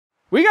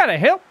We gotta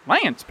help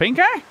Lance, Pink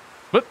Eye.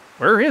 But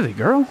where is he,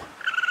 girl?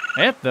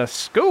 At the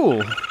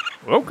school.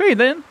 Okay,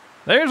 then.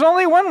 There's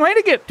only one way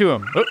to get to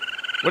him.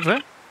 What's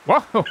that?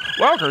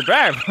 Walker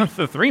Drive,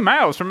 the 3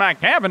 miles from my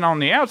cabin on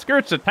the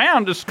outskirts of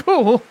town to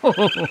school.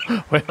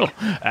 Well,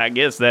 I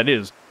guess that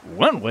is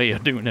one way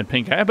of doing it,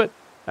 Pink Eye, but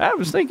I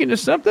was thinking of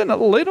something a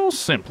little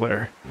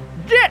simpler.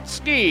 Jet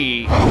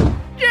ski!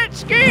 Jet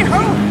ski!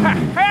 Oh,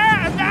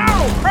 ha,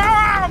 no!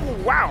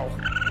 Oh, wow!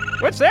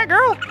 What's that,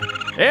 girl?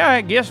 Yeah,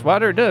 I guess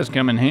water does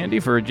come in handy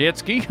for a jet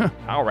ski.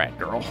 All right,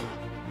 girl.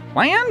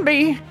 Plan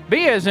B.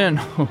 B as in,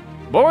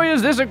 boy,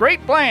 is this a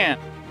great plan.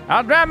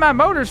 I'll drive my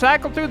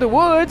motorcycle through the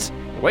woods,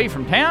 away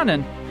from town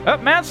and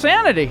up Mount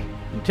Sanity,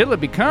 until it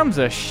becomes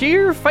a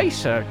sheer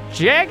face of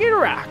jagged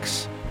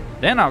rocks.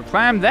 Then I'll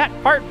climb that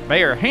part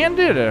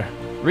barehanded to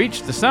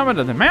reach the summit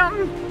of the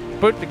mountain,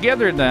 put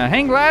together the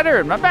hang glider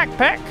in my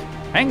backpack,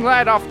 hang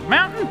glide off the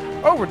mountain,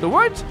 over the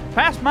woods,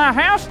 past my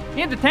house,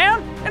 into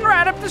town, and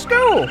right up to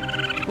school.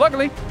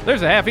 Luckily,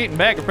 there's a half-eaten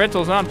bag of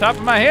pretzels on top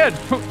of my head,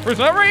 for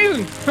some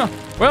reason.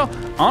 Well,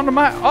 onto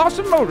my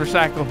awesome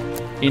motorcycle,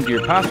 into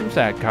your possum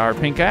sidecar,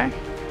 Pink Eye.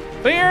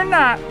 Fear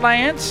not,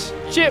 Lance.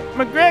 Chip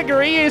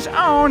McGregory is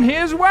on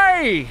his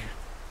way.